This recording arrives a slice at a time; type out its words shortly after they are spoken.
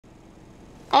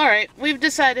Alright, we've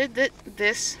decided that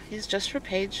this is just for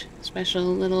Paige. Special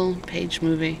little Paige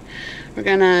movie. We're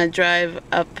gonna drive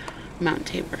up Mount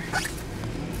Tabor.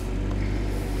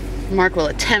 Mark will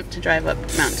attempt to drive up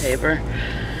Mount Tabor.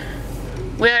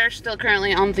 We are still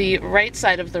currently on the right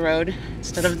side of the road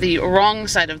instead of the wrong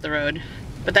side of the road.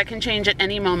 But that can change at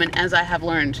any moment, as I have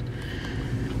learned.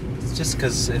 It's just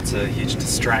because it's a huge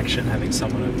distraction having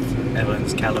someone of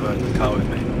Evelyn's caliber in the car with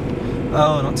me.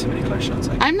 Oh, not too many close shots.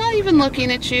 I'm not even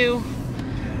looking at you.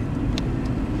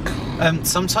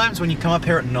 Sometimes when you come up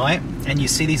here at night and you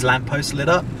see these lampposts lit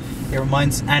up, it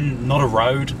reminds, and not a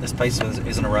road, this place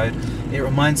isn't a road, it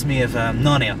reminds me of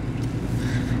Narnia.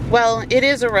 Well, it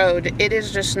is a road. It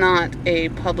is just not a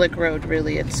public road,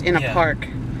 really. It's in a park.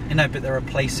 You know, but there are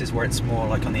places where it's more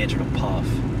like on the edge of a path.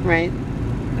 Right.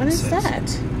 What is that?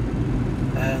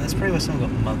 That's probably where someone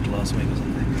got mugged last week or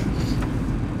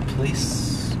something.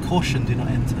 Police, caution, do not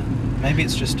enter. Maybe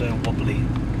it's just a wobbly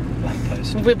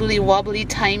lamppost. Wibbly wobbly,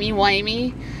 timey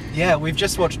wimey. Yeah, we've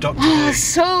just watched Doctor Oh, Who.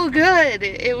 so good.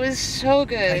 It was so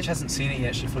good. Paige hasn't seen it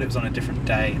yet. She thought it was on a different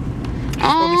day. She's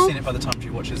probably seen it by the time she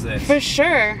watches this. For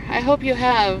sure. I hope you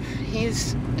have.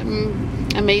 He's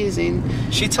amazing.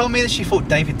 She told me that she thought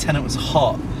David Tennant was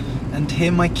hot. And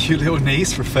here my cute little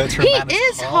niece referred to a man as He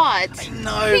is hot. I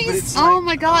know, but it's like, oh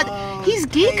my god. He's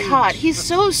geek Paige, hot. He's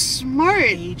so smart.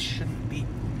 Paige shouldn't be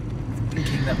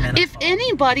thinking that men are If hot.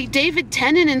 anybody, David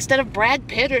Tennant instead of Brad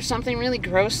Pitt or something really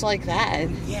gross like that.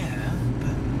 Yeah,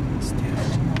 but still,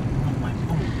 not my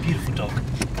beautiful dog.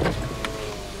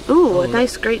 Ooh, a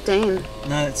nice Great Dane.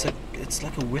 No, it's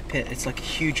like a whippet. It's like a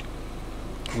huge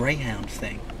greyhound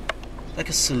thing, like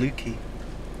a Saluki,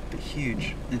 but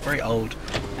huge and very old.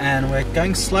 And we're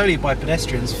going slowly by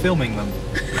pedestrians, filming them.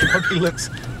 It probably looks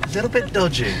a little bit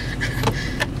dodgy.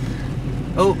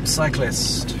 Oh,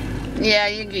 cyclist. Yeah,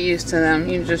 you get used to them.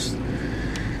 You just...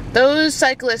 Those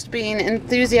cyclists being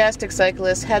enthusiastic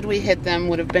cyclists, had we hit them,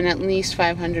 would have been at least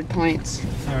 500 points.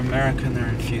 They're American, they're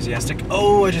enthusiastic.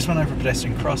 Oh, I just went over a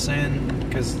pedestrian crossing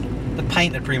because the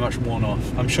paint had pretty much worn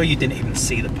off. I'm sure you didn't even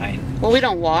see the paint. Well, we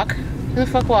don't walk. Who the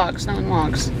fuck walks? No one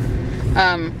walks.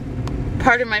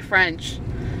 Pardon my French.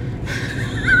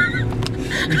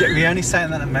 We only say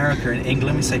that in America. In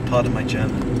England, we say pardon my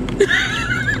German.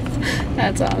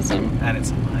 That's awesome. And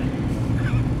it's mine.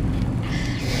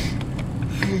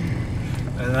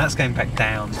 And that's going back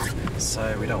down,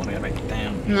 so we don't want to go back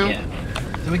down. No. Yeah.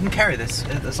 So we can carry this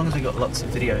as long as we've got lots of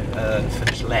video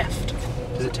footage left.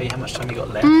 Does it tell you how much time you got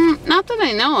left? Not that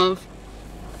I know of.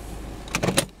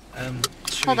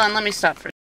 Hold on, let me stop for